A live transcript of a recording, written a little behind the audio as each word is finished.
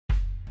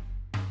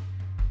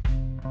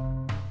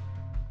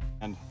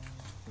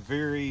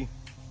Very,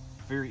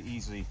 very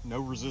easy. No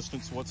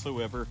resistance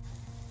whatsoever.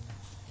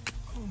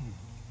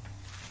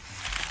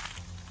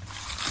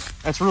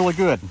 That's really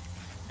good.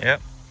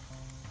 Yep.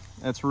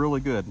 That's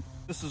really good.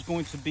 This is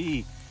going to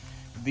be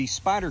the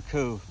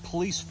Spyderco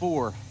Police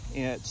 4.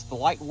 It's the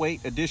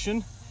lightweight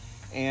edition.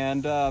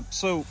 And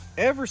so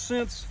ever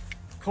since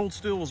Cold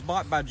Steel was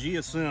bought by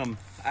GSM,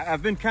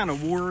 I've been kind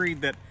of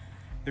worried that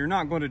they're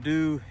not going to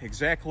do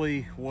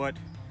exactly what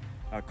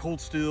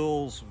Cold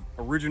Steel's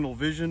original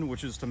vision,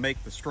 which is to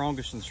make the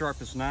strongest and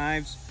sharpest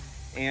knives.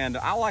 And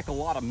I like a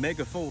lot of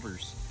mega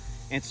folders.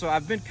 And so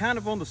I've been kind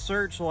of on the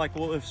search, like,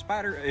 well,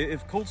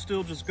 if Cold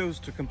Steel just goes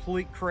to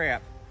complete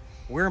crap,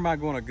 where am I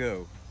going to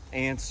go?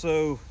 And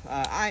so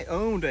I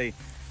owned a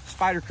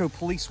Spyderco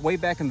Police way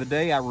back in the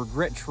day. I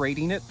regret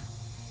trading it,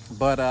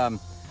 but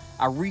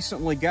I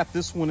recently got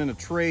this one in a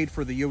trade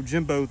for the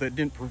Yojimbo that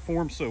didn't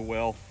perform so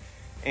well.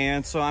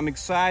 And so I'm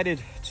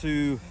excited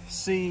to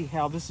see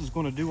how this is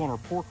going to do on our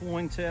pork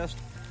loin test.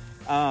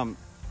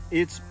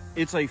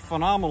 It's a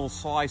phenomenal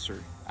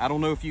slicer. I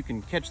don't know if you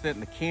can catch that in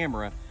the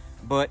camera,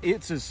 but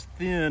it's as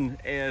thin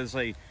as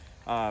a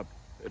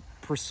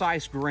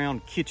precise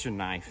ground kitchen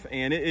knife,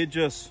 and it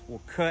just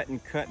will cut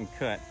and cut and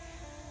cut.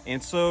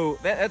 And so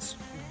that's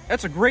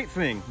a great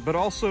thing, but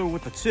also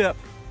with the tip,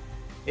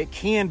 it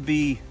can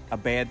be a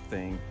bad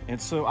thing. And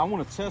so I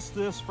want to test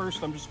this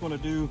first. I'm just going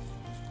to do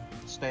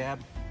stab,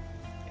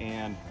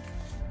 and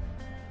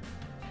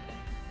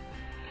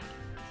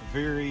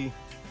very,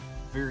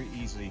 very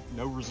easy.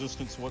 No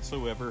resistance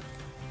whatsoever.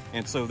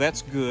 And so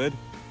that's good.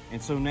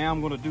 And so now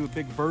I'm going to do a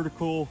big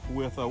vertical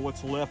with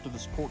what's left of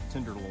this pork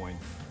tenderloin.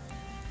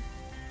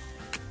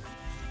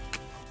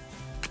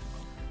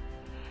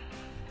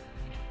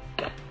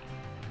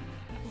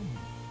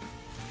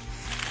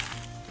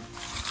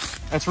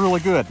 That's really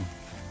good.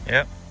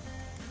 Yep.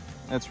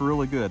 That's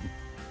really good.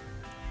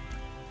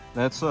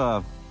 That's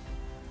I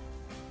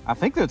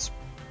think that's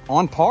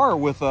on par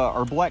with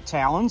our black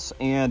talons,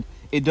 and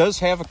it does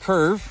have a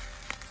curve,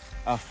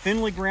 a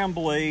thinly ground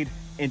blade,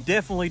 and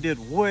definitely did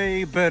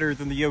way better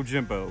than the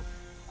Yojimbo.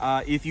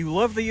 If you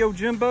love the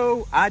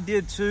Yojimbo, I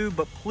did too,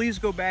 but please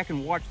go back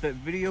and watch that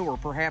video, or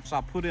perhaps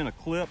I'll put in a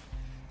clip.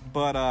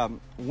 But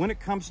when it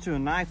comes to a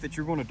knife that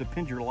you're going to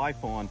depend your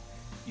life on,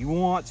 you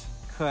want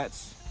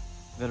cuts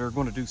that are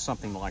going to do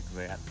something like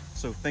that.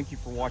 So thank you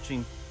for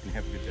watching, and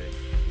have a good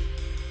day.